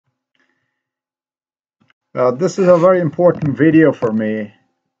This is a very important video for me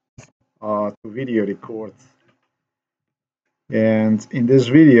to video record. And in this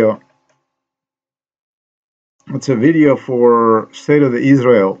video, it's a video for State of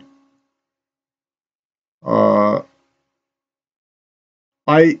Israel. Uh,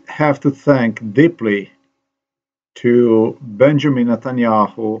 I have to thank deeply to Benjamin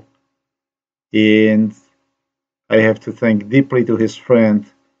Netanyahu, and I have to thank deeply to his friend,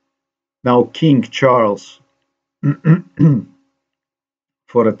 now King Charles,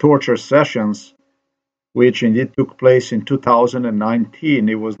 for the torture sessions which indeed took place in 2019.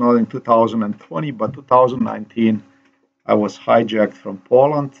 It was not in 2020, but 2019. I was hijacked from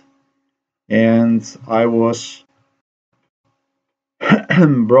Poland, and I was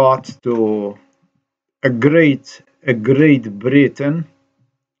brought to a great Britain,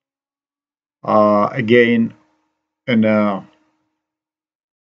 again in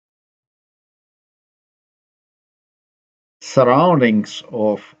surroundings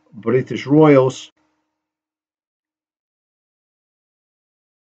of British royals.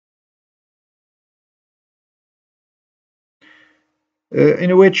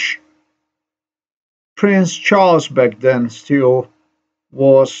 In which Prince Charles back then still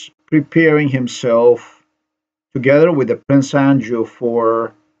was preparing himself together with the Prince Andrew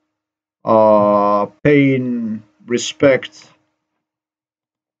for paying respect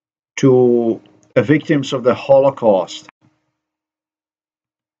to the victims of the Holocaust.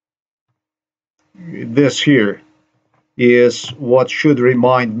 This here is what should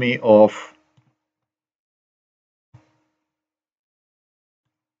remind me of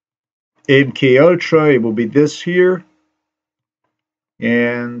MK Ultra. It will be this here,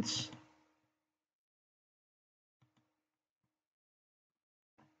 and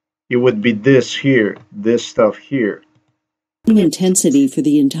it would be this here, this stuff here. Intensity for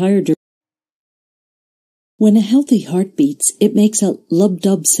the entire duration. When a healthy heart beats, it makes a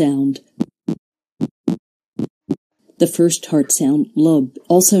lub-dub sound. The first heart sound, lub,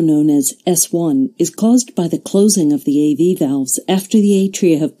 also known as S1, is caused by the closing of the AV valves after the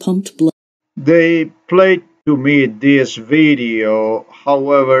atria have pumped blood. They played to me this video,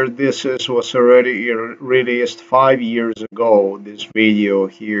 however, was already released 5 years ago, this video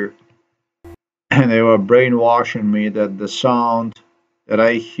here. And they were brainwashing me that the sound that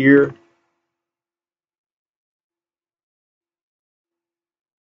I hear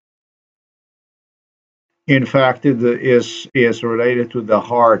in fact it is related to the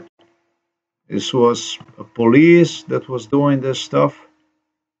heart. This was a police that was doing this stuff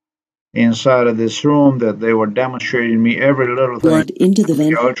inside of this room, that they were demonstrating me every little thing into the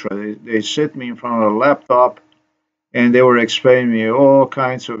vent. Ultra. They sit me in front of a laptop and they were explaining me all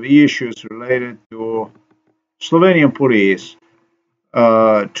kinds of issues related to Slovenian police,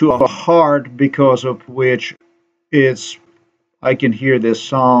 to a heart, because of which I can hear this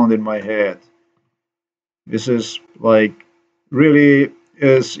sound in my head. This is like really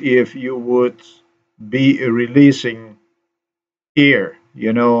as if you would be releasing air,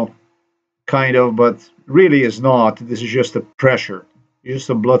 kind of, but really is not. This is just a pressure,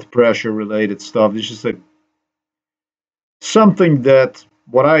 just a blood pressure related stuff. This is something that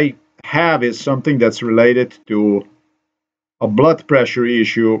what I have is something that's related to a blood pressure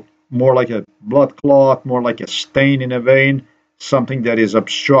issue, more like a blood clot, more like a stain in a vein, something that is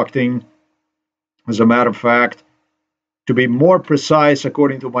obstructing. As a matter of fact, to be more precise,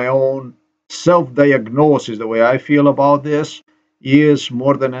 according to my own self-diagnosis, the way I feel about this is,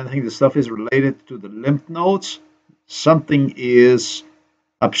 more than anything, the stuff is related to the lymph nodes. Something is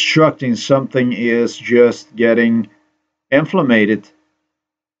obstructing, something is just getting inflamed,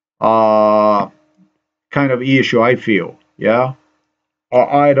 kind of issue, I feel. Yeah,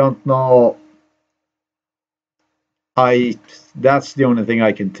 I don't know. That's the only thing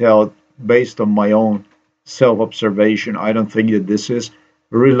I can tell based on my own self-observation. I don't think that this is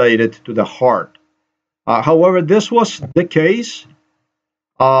related to the heart. However, this was the case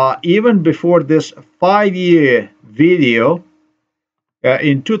even before this 5-year video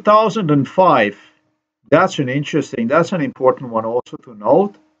in 2005. That's an important one also to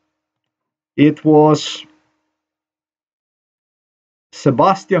note. It was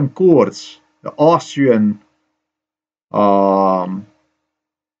Sebastian Kurz, the Austrian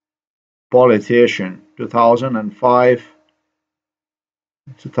politician, 2005,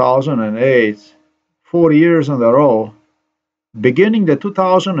 2008, 4 years in a row, beginning the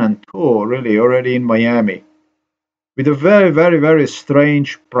 2002, really already in Miami, with a very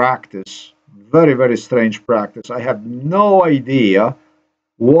strange practice. Very strange practice. I have no idea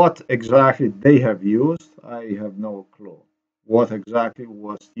what exactly they have used. I have no clue what exactly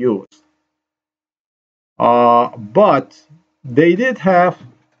was used. But they did have,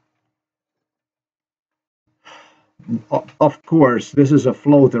 of course, this is a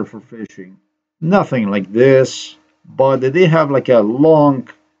floater for fishing. Nothing like this, but they did have like a long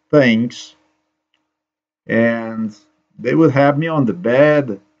things, and they would have me on the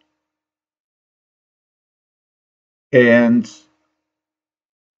bed and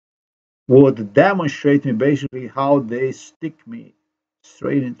would demonstrate me basically how they stick me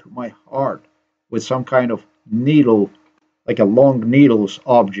straight into my heart with some kind of needle, like a long needles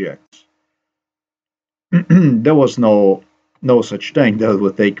object. There was no such thing that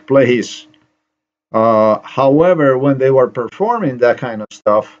would take place. However, when they were performing that kind of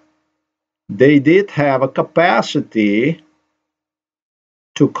stuff, they did have a capacity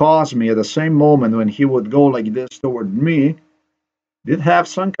to cause me at the same moment when he would go like this toward me, did have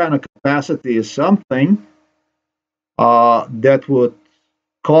some kind of capacity, something that would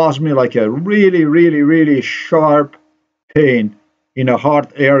cause me like a really, really, really sharp pain in a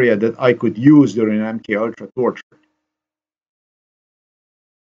heart area that I could use during MK Ultra torture.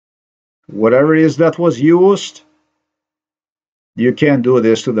 Whatever it is that was used, you can't do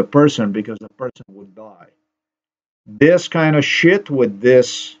this to the person because the person would die. This kind of shit with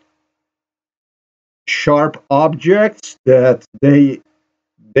this sharp objects that they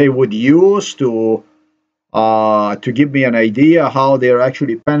would use to give me an idea how they're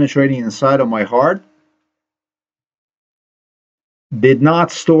actually penetrating inside of my heart did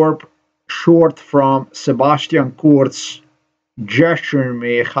not stop short from Sebastian Kurz gesturing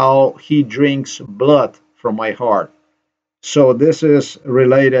me how he drinks blood from my heart. So this is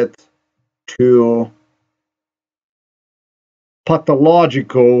related to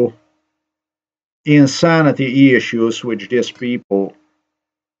pathological insanity issues which these people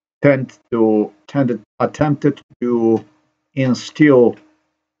attempted to instill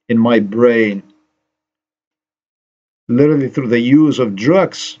in my brain, literally through the use of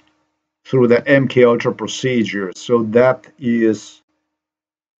drugs, through the MK Ultra procedure. So that is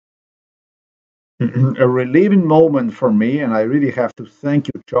a relieving moment for me, and I really have to thank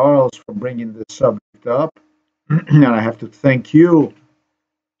you, Charles, for bringing this subject up, and I have to thank you,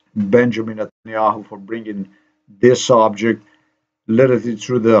 Benjamin Netanyahu, for bringing this subject, literally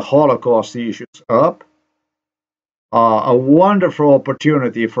through the Holocaust issues, up. A wonderful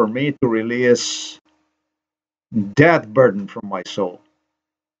opportunity for me to release that burden from my soul.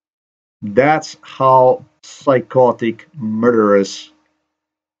 That's how psychotic, murderous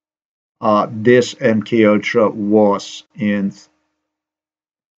this MK Ultra was, and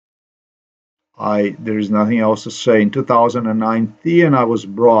there is nothing else to say. In 2019, I was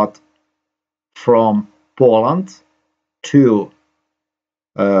brought from Poland to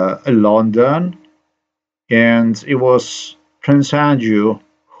London, and it was Prince Andrew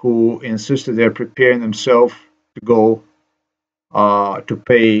who insisted they're preparing themselves to go to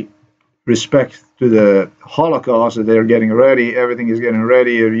pay respect to the Holocaust, that they're getting ready, everything is getting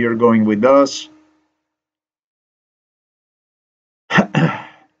ready, you're going with us.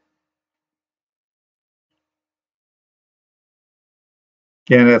 And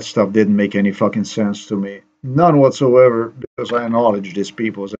that stuff didn't make any fucking sense to me. None whatsoever, because I acknowledge these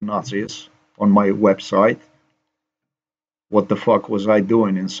people as Nazis on my website. What the fuck was I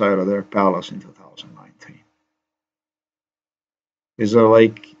doing inside of their palace in 2019? Is there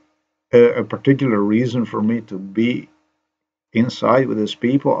like a particular reason for me to be inside with these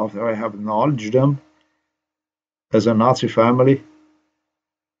people after I have acknowledged them as a Nazi family?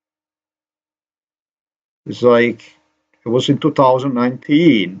 It's like, it was in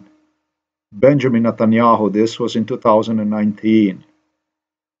 2019. Benjamin Netanyahu, this was in 2019.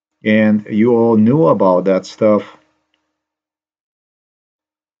 And you all knew about that stuff.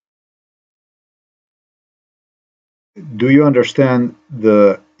 Do you understand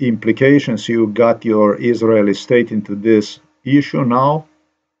the implications you got your Israeli state into this issue now?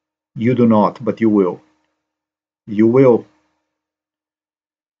 You do not, but you will. You will.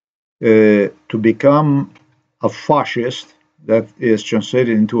 To become a fascist, that is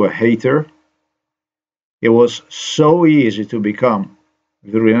translated into a hater, it was so easy to become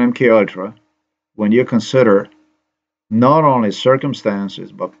during MK Ultra when you consider not only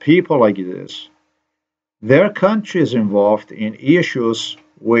circumstances but people like this. Their countries involved in issues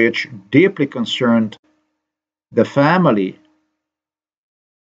which deeply concerned the family,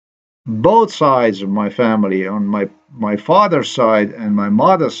 both sides of my family, on my father's side and my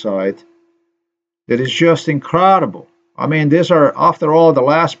mother's side, that is just incredible. I mean, these are, after all, the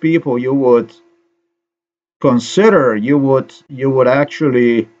last people you would consider, you would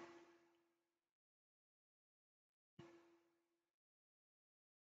actually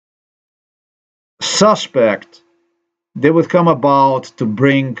suspect they would come about to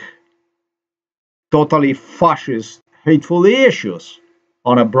bring totally fascist, hateful issues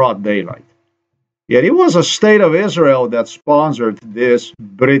on a broad daylight. Yet it was a state of Israel that sponsored this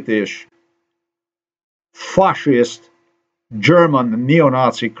British fascist German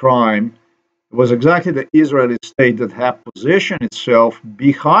neo-Nazi crime. It was exactly the Israeli state that had positioned itself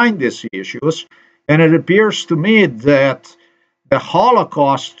behind these issues. And it appears to me that the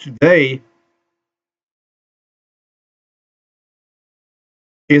Holocaust today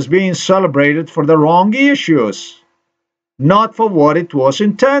is being celebrated for the wrong issues, not for what it was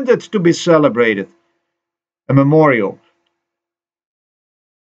intended to be celebrated, a memorial.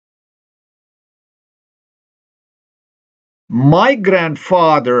 My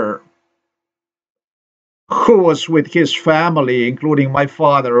grandfather, who was with his family, including my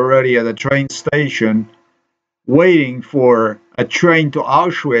father, already at the train station, waiting for a train to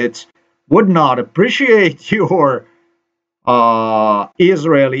Auschwitz, would not appreciate your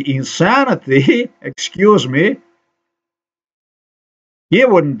Israeli insanity. Excuse me. He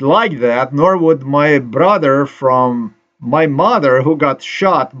wouldn't like that, nor would my brother from my mother, who got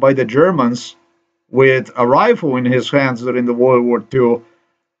shot by the Germans with a rifle in his hands during the World War II.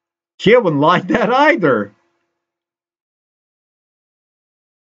 He wouldn't like that either.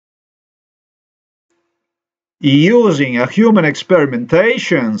 Using a human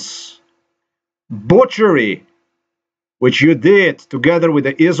experimentations, butchery, which you did together with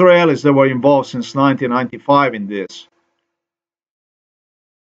the Israelis that were involved since 1995 in this,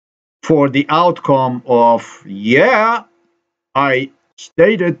 for the outcome of, yeah, I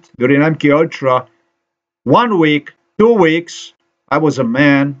stated during MK Ultra, 1 week, 2 weeks, I was a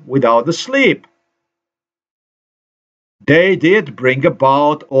man without a sleep. They did bring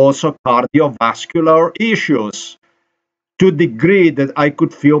about also cardiovascular issues to the degree that I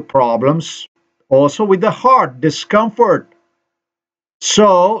could feel problems also with the heart, discomfort.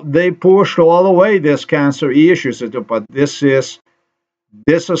 So they pushed all away these cancer issues. But this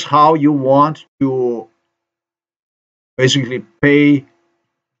is how you want to basically pay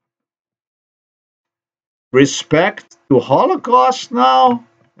respect to Holocaust now?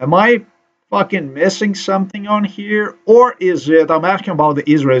 Am I fucking missing something on here? Or is it, I'm asking about the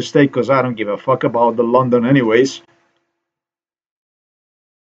Israel state because I don't give a fuck about the London anyways.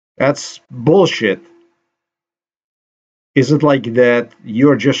 That's bullshit. Is it like that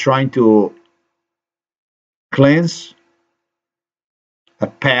you're just trying to cleanse a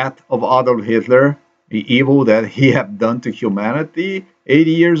path of Adolf Hitler, the evil that he had done to humanity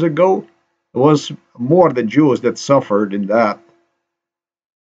 80 years ago? It was more the Jews that suffered in that.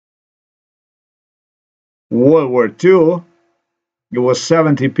 World War II, it was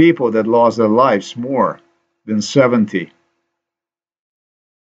 70 people that lost their lives, more than 70.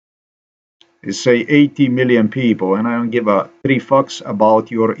 They say 80 million people, and I don't give a three fucks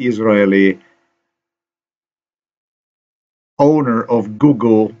about your Israeli owner of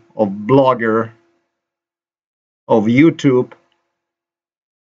Google, of Blogger, of YouTube,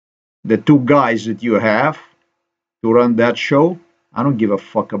 the two guys that you have to run that show. I don't give a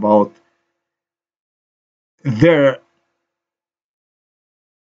fuck about their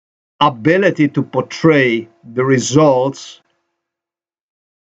ability to portray the results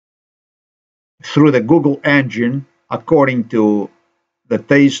through the Google engine according to the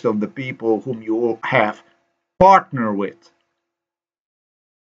taste of the people whom you have partner with.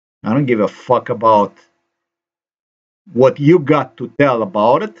 I don't give a fuck about what you got to tell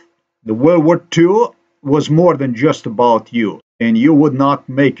about it. The World War II was more than just about you, and you would not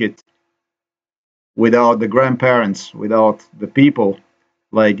make it without the grandparents, without the people,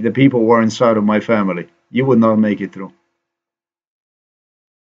 like the people were inside of my family. You would not make it through.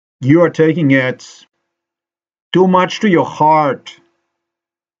 You are taking it too much to your heart.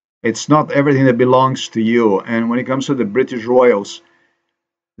 It's not everything that belongs to you. And when it comes to the British royals,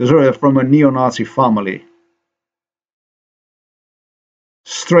 those are from a neo-Nazi family.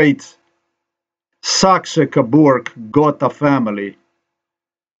 Straight Saxe-Coburg Gotha family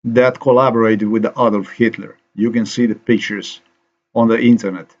that collaborated with Adolf Hitler. You can see the pictures on the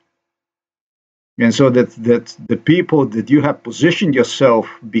internet. And so that the people that you have positioned yourself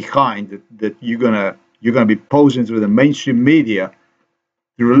behind, that you're gonna be posing through the mainstream media,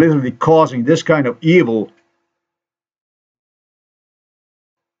 you're literally causing this kind of evil.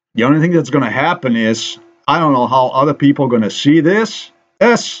 The only thing that's gonna happen is, I don't know how other people are gonna see this.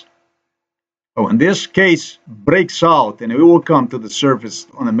 When this case breaks out and it will come to the surface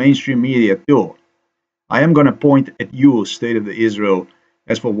on the mainstream media too, I am gonna point at you, State of Israel.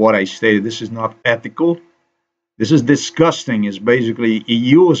 As for what I stated, this is not ethical. This is disgusting. It's basically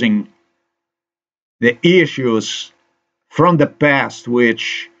using the issues from the past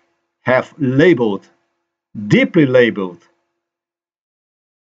which have labeled, deeply labeled,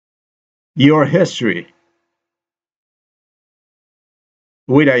 your history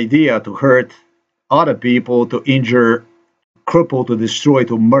with idea to hurt other people, to injure, cripple, to destroy,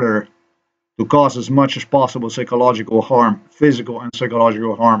 to murder, to cause as much as possible psychological harm, physical and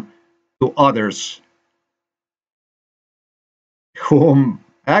psychological harm to others who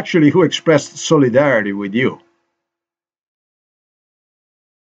expressed solidarity with you.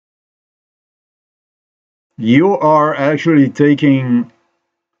 You are actually taking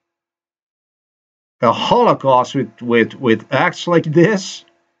a Holocaust with acts like this.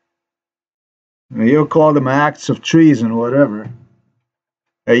 You call them acts of treason, whatever.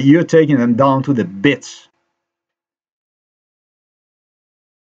 You're taking them down to the bits.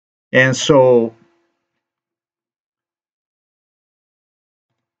 And so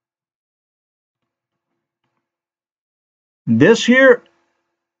this here,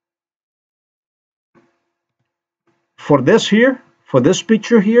 for this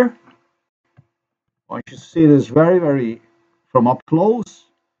picture here, I want you to see this very, very from up close,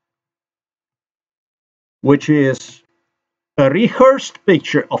 which is a rehearsed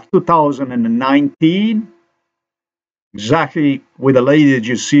picture of 2019, exactly with the lady that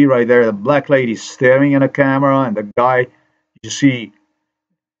you see right there, the black lady staring at a camera, and the guy you see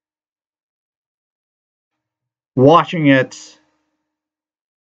watching it,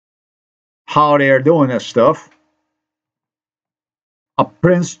 how they are doing this stuff.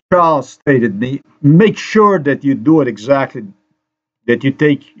 Prince Charles stated, make sure that you do it exactly, that you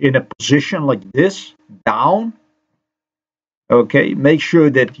take in a position like this, down. Okay, make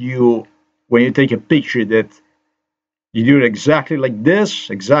sure that you, when you take a picture, that you do it exactly like this,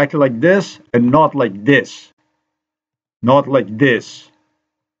 and not like this, not like this.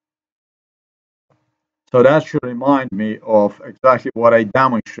 So that should remind me of exactly what I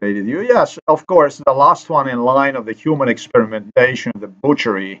demonstrated you. Yes, of course, the last one in line of the human experimentation, the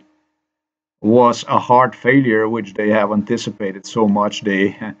butchery, was a hard failure, which they have anticipated so much.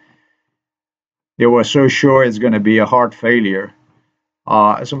 They were so sure it's going to be a hard failure.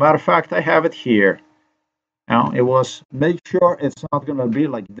 As a matter of fact, I have it here. Now, it was make sure it's not going to be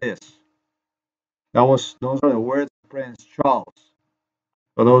like this. Those are the words of Prince Charles.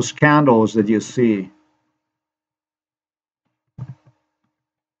 For those candles that you see.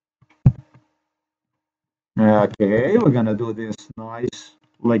 Okay, we're gonna do this nice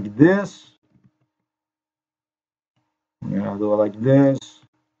like this. We're gonna do it like this.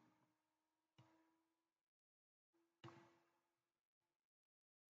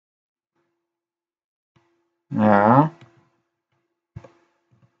 Yeah.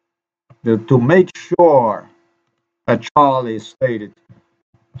 To make sure, Charlie stated,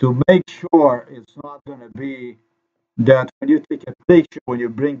 to make sure it's not gonna be that when you take a picture, when you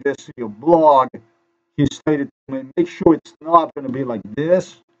bring this to your blog, he stated to me, make sure it's not gonna be like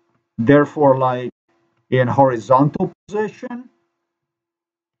this. Therefore, like in horizontal position.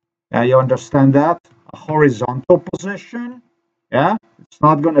 You understand that? A horizontal position. Yeah, it's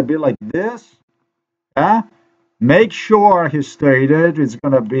not going to be like this. Yeah, make sure he stated it's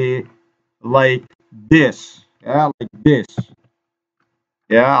going to be like this. Yeah, like this.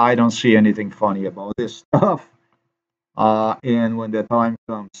 Yeah, I don't see anything funny about this stuff. And when the time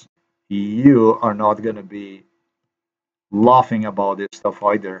comes, you are not going to be laughing about this stuff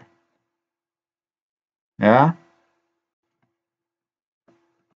either. Yeah,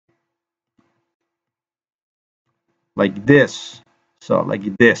 like this. So,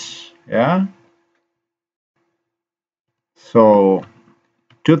 like this. Yeah. So,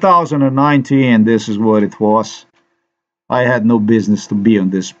 2019, this is what it was. I had no business to be on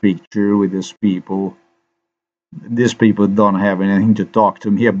this picture with these people. These people don't have anything to talk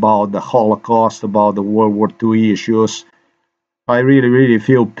to me about the Holocaust, about the World War II issues. I really, really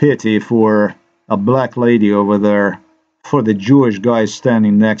feel pity for a black lady over there, for the Jewish guy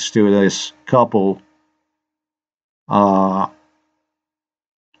standing next to this couple. Uh,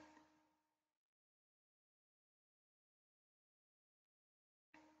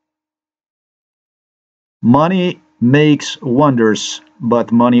 Money makes wonders,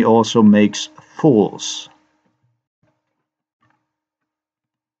 but money also makes fools.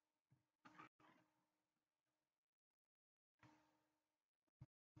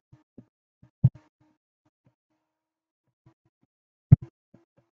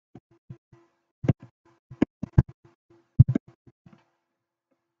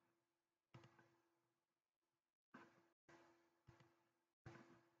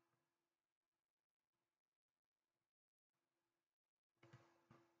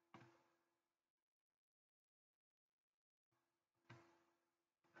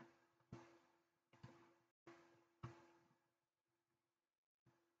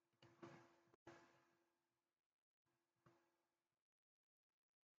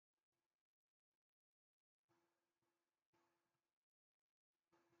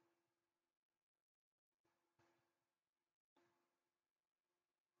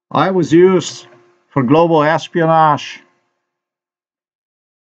 I was used for global espionage.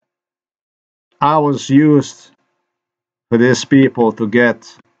 I was used for these people to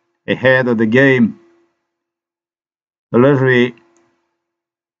get ahead of the game, literally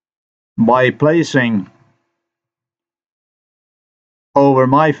by placing over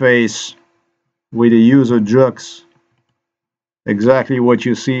my face with the use of drugs exactly what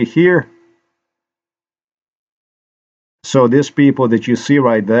you see here. So these people that you see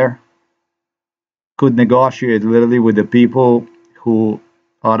right there could negotiate literally with the people who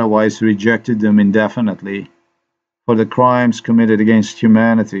otherwise rejected them indefinitely for the crimes committed against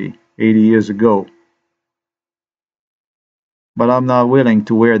humanity 80 years ago. But I'm not willing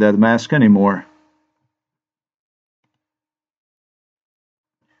to wear that mask anymore.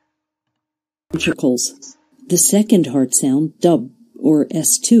 Ventricles. The second heart sound, dub, or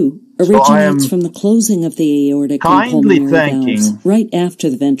S2, So I am originates from the closing of the aortic and kindly pulmonary valves thanking right after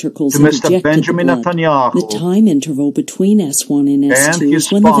the ventricles to have Mr. ejected Benjamin the blood. The Netanyahu time interval between S1 and and S2 his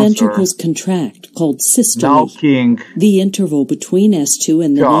is when the sponsor, ventricles contract, called now systole. King The interval between S2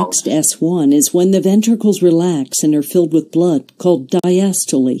 and the Charles. next S1 is when the ventricles relax and are filled with blood, called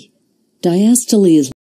diastole. Diastole is